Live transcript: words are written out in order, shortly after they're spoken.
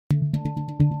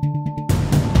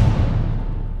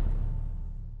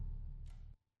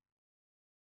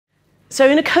So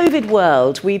in a COVID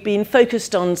world, we've been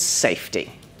focused on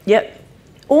safety. Yet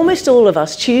almost all of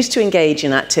us choose to engage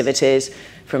in activities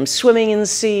from swimming in the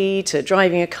sea to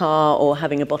driving a car or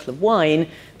having a bottle of wine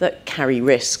that carry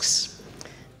risks.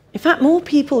 In fact, more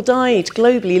people died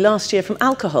globally last year from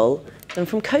alcohol than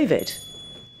from COVID.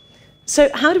 So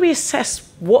how do we assess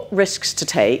what risks to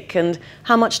take and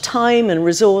how much time and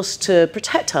resource to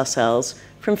protect ourselves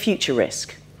from future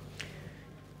risk?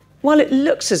 While it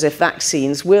looks as if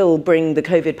vaccines will bring the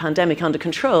COVID pandemic under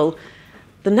control,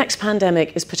 the next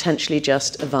pandemic is potentially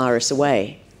just a virus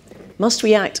away. Must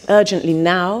we act urgently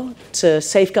now to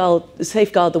safeguard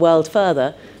the world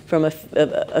further from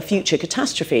a future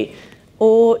catastrophe?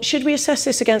 Or should we assess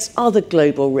this against other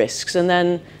global risks and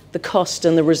then the cost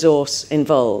and the resource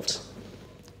involved?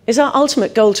 Is our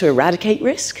ultimate goal to eradicate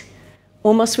risk?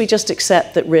 Or must we just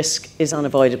accept that risk is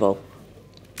unavoidable?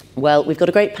 Well, we've got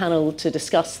a great panel to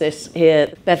discuss this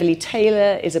here. Beverly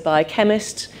Taylor is a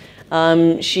biochemist.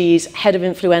 She's head of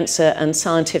influenza and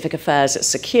scientific affairs at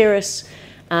Seqirus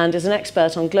and is an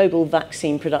expert on global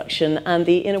vaccine production and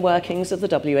the inner workings of the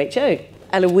WHO.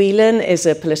 Ella Whelan is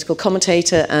a political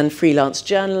commentator and freelance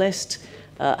journalist.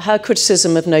 Her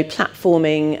criticism of no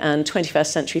platforming and 21st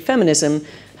century feminism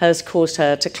has caused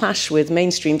her to clash with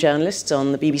mainstream journalists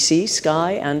on the BBC,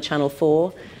 Sky and Channel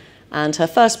 4. And her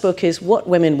first book is What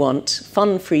Women Want,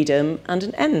 Fun, Freedom and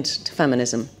an End to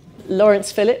Feminism.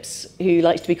 Lawrence Phillips, who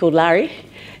likes to be called Larry,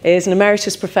 is an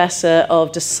emeritus professor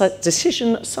of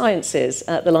decision sciences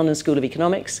at the London School of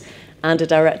Economics and a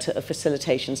director of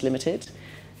Facilitations Limited.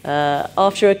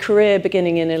 After a career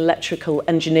beginning in electrical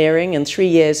engineering and 3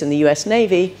 years in the US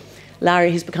Navy,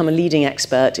 Larry has become a leading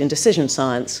expert in decision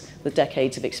science with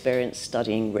decades of experience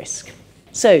studying risk.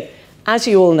 So, as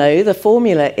you all know, the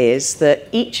formula is that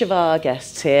each of our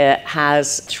guests here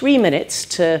has 3 minutes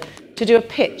to do a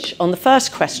pitch on the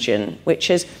first question,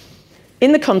 which is,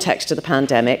 in the context of the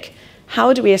pandemic,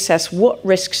 how do we assess what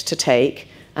risks to take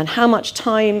and how much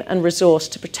time and resource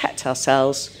to protect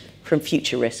ourselves from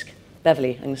future risk?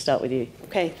 Beverly, I'm going to start with you.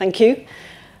 Okay, thank you.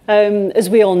 As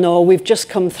we all know, we've just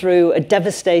come through a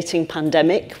devastating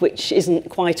pandemic, which isn't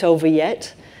quite over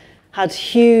yet. Had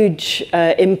huge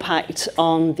impact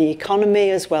on the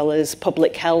economy as well as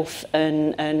public health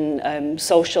and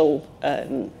social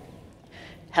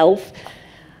health.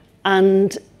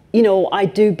 And, you know, I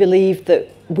do believe that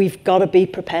we've got to be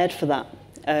prepared for that.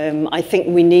 I think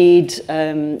we need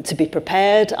to be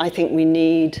prepared. I think we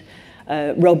need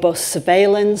robust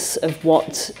surveillance of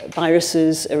what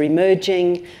viruses are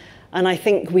emerging. And I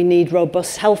think we need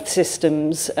robust health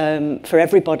systems for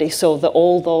everybody so that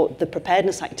all the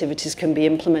preparedness activities can be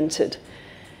implemented.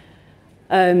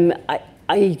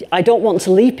 I don't want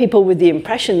to leave people with the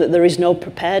impression that there is no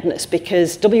preparedness,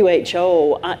 because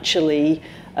WHO actually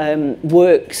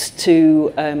works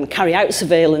to carry out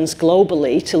surveillance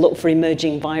globally to look for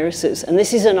emerging viruses. And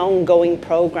this is an ongoing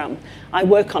program. I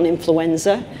work on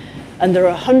influenza. And there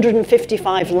are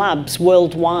 155 labs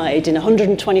worldwide in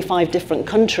 125 different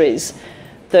countries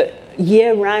that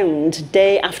year-round,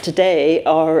 day after day,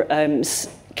 are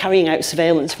carrying out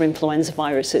surveillance for influenza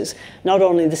viruses. Not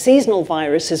only the seasonal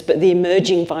viruses, but the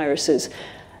emerging viruses.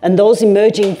 And those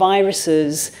emerging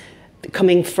viruses that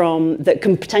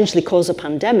can potentially cause a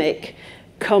pandemic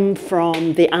come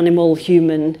from the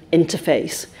animal-human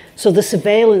interface. So the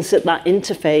surveillance at that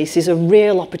interface is a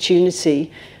real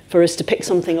opportunity for us to pick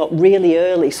something up really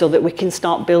early so that we can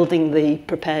start building the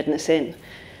preparedness in.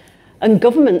 And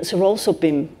governments have also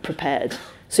been prepared.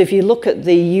 So if you look at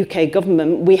the UK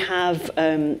government, we have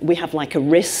like a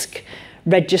risk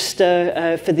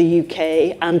register for the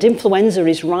UK, and influenza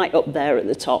is right up there at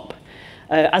the top,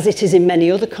 as it is in many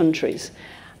other countries.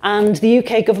 And the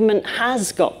UK government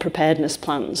has got preparedness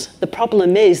plans. The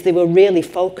problem is they were really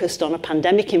focused on a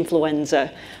pandemic influenza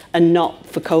and not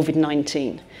for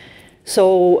COVID-19.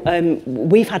 So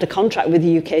we've had a contract with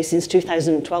the UK since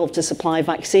 2012 to supply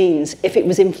vaccines if it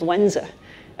was influenza.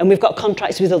 And we've got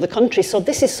contracts with other countries. So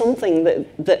this is something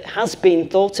that has been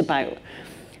thought about.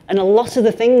 And a lot of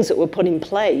the things that were put in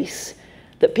place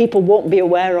that people won't be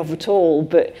aware of at all,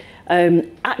 but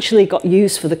actually got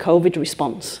used for the COVID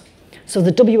response. So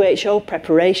the WHO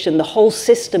preparation, the whole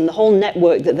system, the whole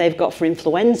network that they've got for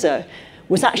influenza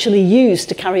was actually used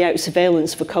to carry out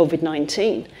surveillance for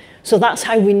COVID-19. So that's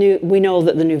how we know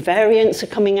that the new variants are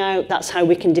coming out. That's how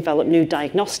we can develop new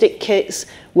diagnostic kits,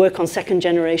 work on second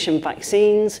generation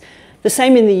vaccines. The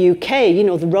same in the UK, you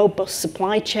know, the robust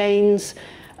supply chains,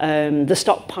 the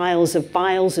stockpiles of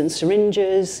vials and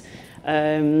syringes,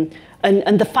 and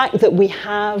the fact that we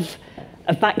have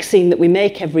a vaccine that we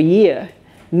make every year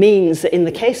means that in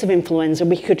the case of influenza,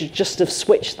 we could just have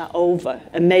switched that over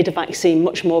and made a vaccine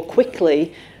much more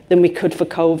quickly than we could for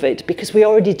COVID, because we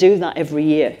already do that every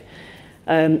year.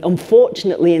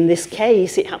 Unfortunately, in this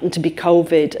case, it happened to be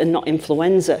COVID and not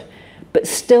influenza, but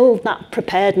still that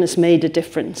preparedness made a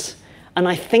difference. And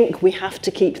I think we have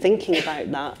to keep thinking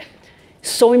about that.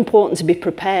 It's so important to be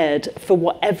prepared for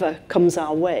whatever comes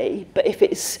our way, but if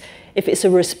it's a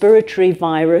respiratory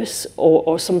virus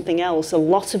or something else, a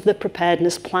lot of the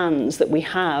preparedness plans that we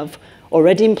have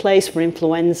already in place for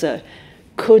influenza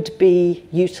could be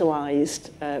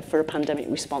utilised for a pandemic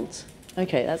response.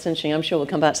 Okay, that's interesting. I'm sure we'll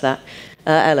come back to that.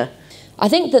 Ella? I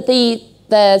think that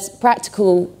there's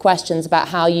practical questions about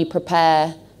how you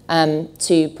prepare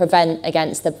to prevent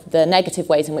against the negative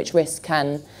ways in which risk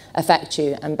can affect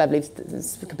you. And Beverly,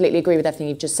 completely agree with everything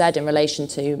you've just said in relation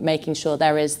to making sure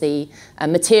there is the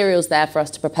materials there for us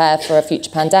to prepare for a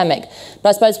future pandemic. But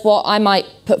I suppose what I might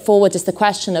put forward is the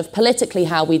question of politically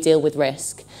how we deal with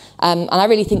risk. And I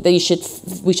really think that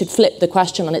we should flip the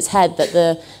question on its head, that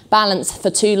the balance for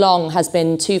too long has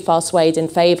been too far swayed in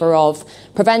favour of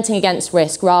preventing against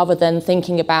risk rather than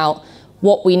thinking about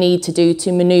what we need to do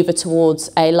to manoeuvre towards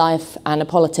a life and a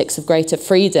politics of greater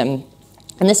freedom.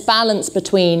 And this balance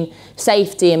between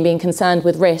safety and being concerned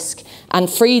with risk and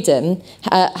freedom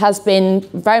has been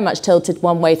very much tilted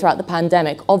one way throughout the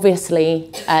pandemic.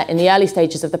 Obviously, in the early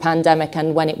stages of the pandemic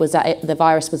and when the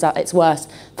virus was at its worst,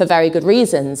 for very good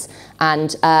reasons,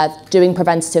 and doing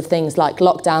preventative things like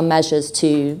lockdown measures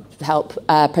to help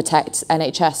protect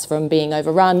NHS from being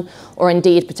overrun, or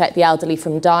indeed protect the elderly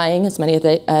from dying, as many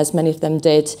of them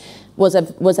did, was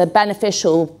a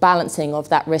beneficial balancing of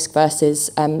that risk versus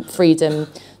freedom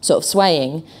sort of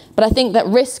swaying. But I think that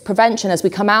risk prevention, as we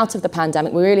come out of the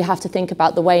pandemic, we really have to think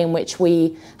about the way in which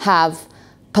we have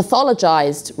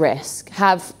pathologized risk.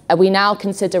 We now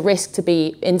consider risk to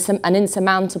be an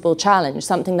insurmountable challenge,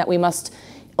 something that we must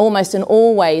almost and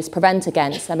always prevent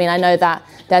against. I mean, I know that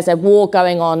there's a war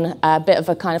going on, a bit of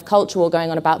a kind of culture war going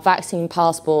on about vaccine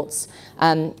passports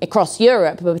across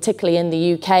Europe, but particularly in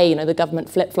the UK, you know, the government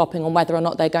flip-flopping on whether or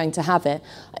not they're going to have it.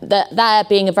 That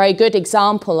being a very good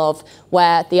example of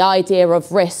where the idea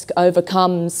of risk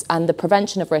overcomes, and the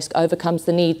prevention of risk overcomes,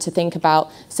 the need to think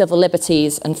about civil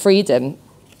liberties and freedom.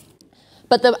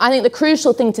 But I think the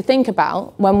crucial thing to think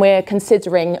about when we're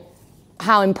considering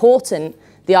how important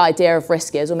the idea of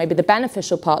risk is, or maybe the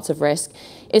beneficial parts of risk,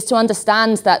 is to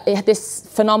understand that this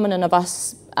phenomenon of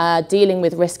us dealing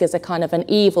with risk as a kind of an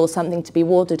evil, something to be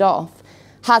warded off,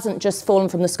 hasn't just fallen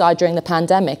from the sky during the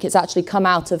pandemic. It's actually come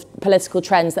out of political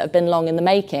trends that have been long in the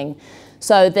making.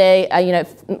 So they,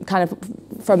 kind of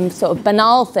from sort of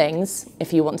banal things,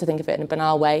 if you want to think of it in a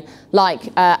banal way,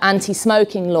 like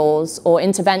anti-smoking laws or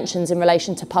interventions in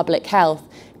relation to public health,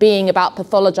 being about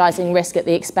pathologizing risk at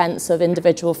the expense of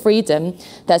individual freedom.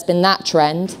 There's been that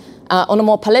trend. On a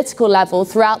more political level,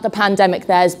 throughout the pandemic,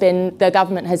 the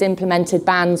government has implemented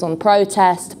bans on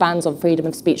protest, bans on freedom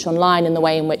of speech online, in the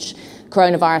way in which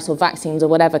coronavirus or vaccines or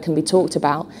whatever can be talked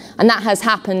about. And that has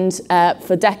happened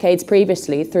for decades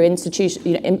previously through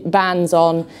bans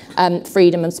on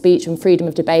freedom of speech and freedom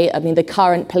of debate. I mean, the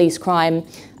current police crime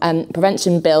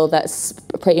prevention bill that's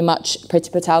pretty much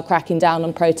Priti Patel cracking down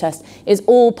on protest is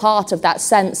all part of that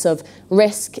sense of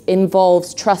risk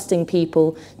involves trusting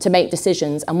people to make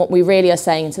decisions. And what we really are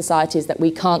saying in society is that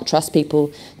we can't trust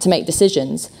people to make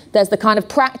decisions. There's the kind of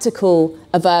practical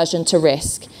aversion to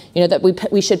risk, that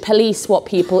we should police what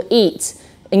people eat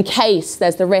in case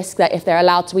there's the risk that if they're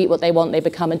allowed to eat what they want, they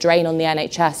become a drain on the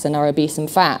NHS and are obese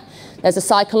and fat. There's a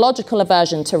psychological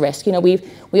aversion to risk.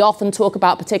 We often talk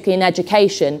about, particularly in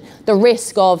education, the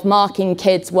risk of marking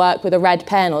kids' work with a red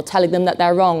pen or telling them that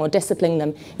they're wrong or disciplining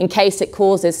them in case it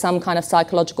causes some kind of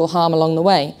psychological harm along the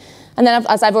way. And then,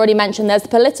 as I've already mentioned, there's the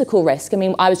political risk. I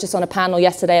mean, I was just on a panel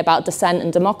yesterday about dissent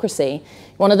and democracy.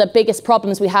 One of the biggest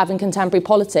problems we have in contemporary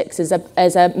politics is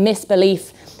a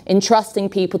misbelief in trusting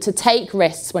people to take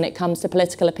risks when it comes to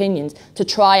political opinions, to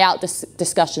try out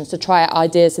discussions, to try out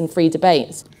ideas in free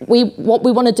debates. What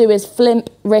we want to do is flip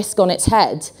risk on its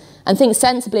head and think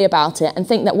sensibly about it, and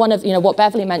think that one of, what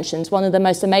Beverly mentioned, one of the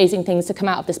most amazing things to come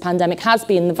out of this pandemic has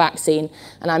been the vaccine.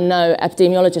 And I'm no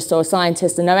epidemiologist or a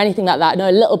scientist and know anything like that. I know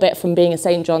a little bit from being a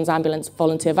St. John's ambulance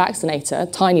volunteer vaccinator, a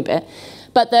tiny bit.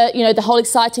 But the whole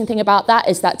exciting thing about that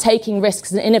is that taking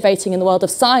risks and innovating in the world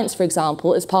of science, for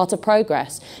example, is part of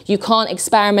progress. You can't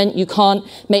experiment, you can't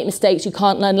make mistakes, you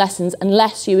can't learn lessons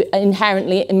unless you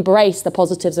inherently embrace the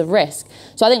positives of risk.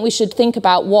 So I think we should think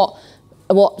about what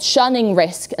shunning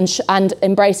risk and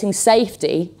embracing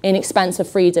safety in expense of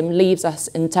freedom leaves us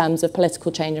in terms of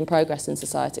political change and progress in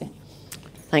society.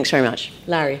 Thanks very much.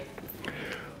 Larry?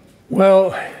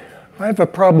 Well, I have a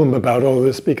problem about all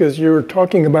this because you're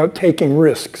talking about taking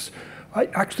risks.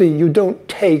 Actually, you don't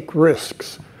take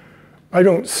risks. I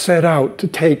don't set out to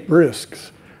take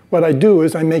risks. What I do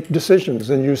is I make decisions,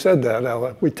 and you said that,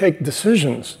 Ella. We take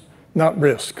decisions, not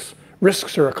risks.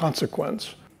 Risks are a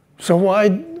consequence. So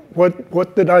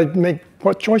what did I make?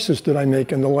 What choices did I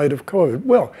make in the light of COVID?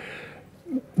 Well,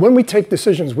 when we take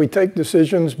decisions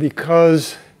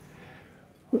because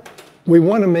we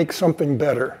want to make something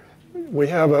better. We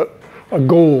have a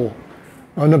goal,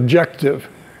 an objective.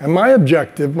 And my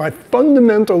objective, my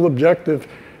fundamental objective,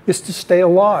 is to stay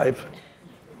alive.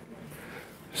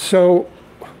 So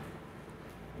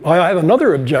I have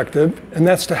another objective, and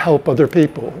that's to help other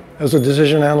people. As a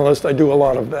decision analyst, I do a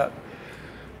lot of that.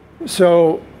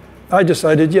 So I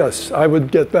decided, yes, I would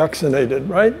get vaccinated,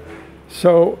 right?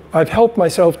 So I've helped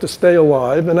myself to stay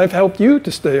alive, and I've helped you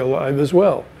to stay alive as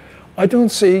well. I don't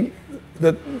see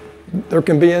that there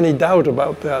can be any doubt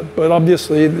about that, but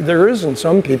obviously there is in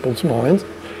some people's minds,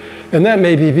 and that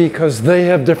may be because they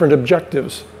have different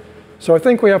objectives. So I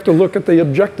think we have to look at the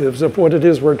objectives of what it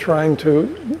is we're trying to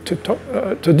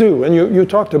do. And you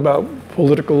talked about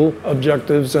political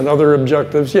objectives and other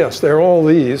objectives. Yes, they're all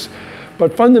these.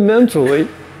 But fundamentally,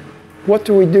 what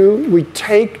do? We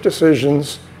take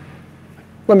decisions.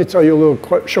 Let me tell you a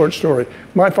little short story.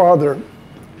 My father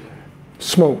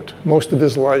smoked most of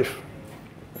his life.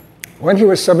 When he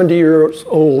was 70 years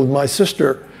old, my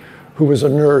sister, who was a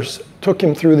nurse, took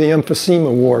him through the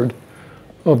emphysema ward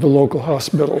of the local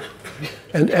hospital.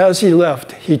 And as he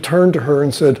left, he turned to her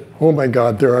and said, "Oh my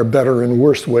God, there are better and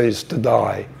worse ways to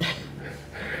die."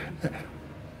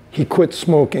 He quit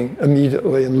smoking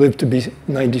immediately and lived to be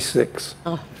 96.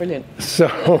 Oh, brilliant.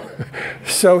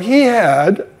 So he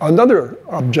had another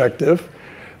objective,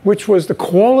 which was the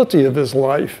quality of his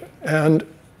life. And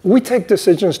we take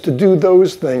decisions to do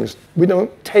those things. We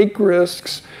don't take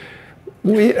risks.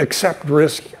 We accept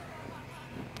risk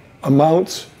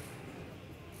amounts.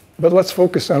 But let's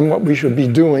focus on what we should be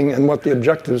doing and what the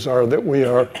objectives are that we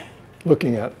are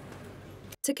looking at.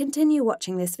 To continue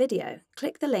watching this video,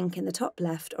 click the link in the top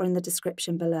left or in the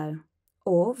description below.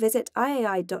 Or visit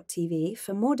iai.tv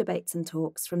for more debates and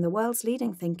talks from the world's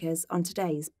leading thinkers on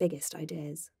today's biggest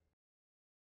ideas.